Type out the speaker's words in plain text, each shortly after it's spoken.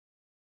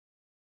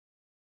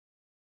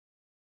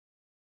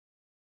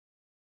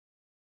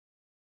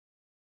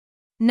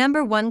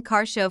Number 1.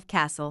 Karshov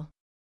Castle.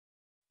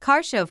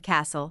 Karshov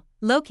Castle,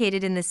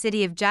 located in the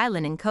city of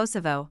Gjilan in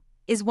Kosovo,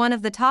 is one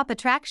of the top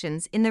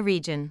attractions in the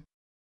region.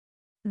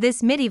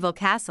 This medieval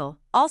castle,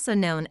 also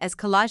known as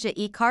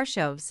Kalaja-e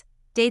Karshovs,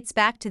 dates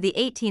back to the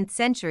 18th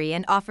century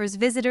and offers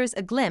visitors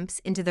a glimpse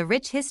into the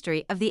rich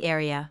history of the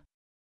area.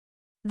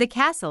 The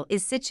castle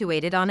is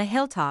situated on a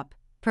hilltop,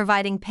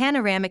 providing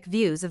panoramic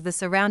views of the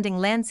surrounding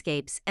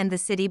landscapes and the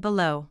city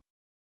below.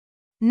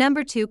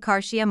 Number 2.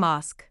 Karshia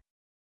Mosque.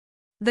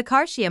 The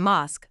Karshia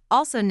Mosque,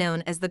 also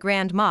known as the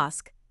Grand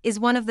Mosque, is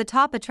one of the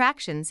top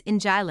attractions in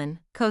Gjilan,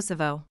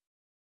 Kosovo.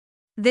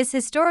 This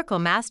historical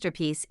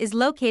masterpiece is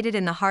located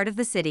in the heart of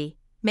the city,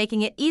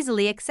 making it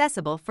easily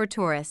accessible for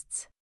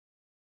tourists.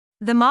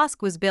 The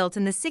mosque was built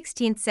in the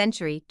 16th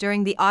century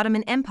during the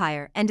Ottoman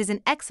Empire and is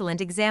an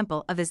excellent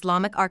example of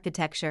Islamic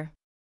architecture.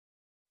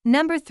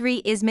 Number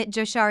 3. Izmit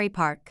Joshari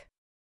Park.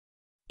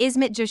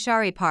 Izmit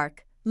Joshari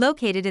Park,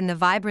 located in the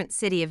vibrant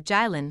city of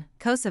Gjilan,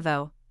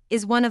 Kosovo,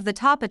 is one of the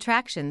top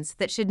attractions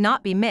that should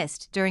not be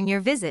missed during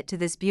your visit to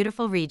this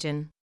beautiful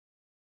region.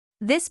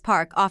 This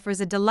park offers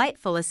a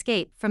delightful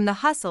escape from the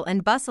hustle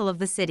and bustle of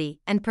the city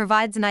and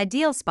provides an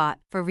ideal spot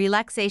for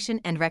relaxation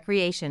and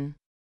recreation.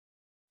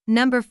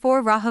 Number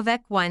 4.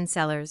 Rahovec Wine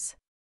Cellars.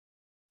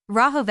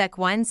 Rahovec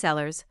Wine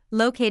Cellars,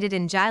 located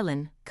in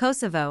Gjilan,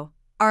 Kosovo,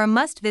 are a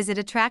must-visit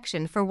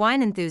attraction for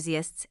wine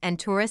enthusiasts and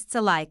tourists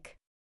alike.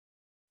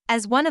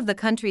 As one of the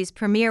country's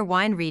premier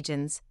wine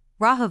regions,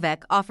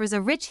 Rahovec offers a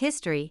rich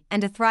history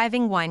and a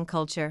thriving wine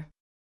culture.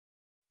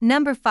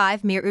 Number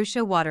 5.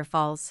 Mirusha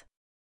Waterfalls.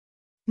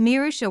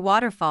 Mirusha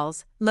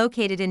Waterfalls,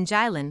 located in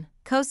Gjilan,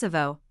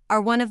 Kosovo, are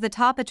one of the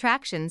top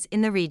attractions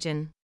in the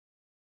region.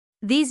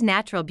 These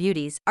natural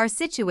beauties are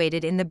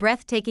situated in the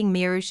breathtaking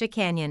Mirusha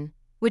Canyon,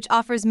 which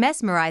offers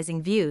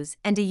mesmerizing views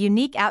and a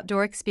unique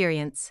outdoor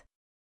experience.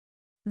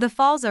 The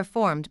falls are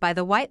formed by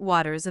the white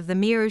waters of the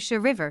Mirusha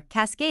River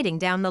cascading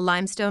down the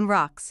limestone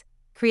rocks,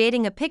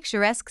 creating a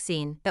picturesque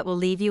scene that will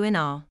leave you in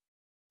awe.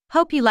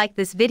 Hope you like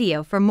this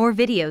video. For more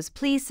videos,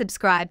 please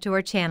subscribe to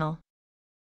our channel.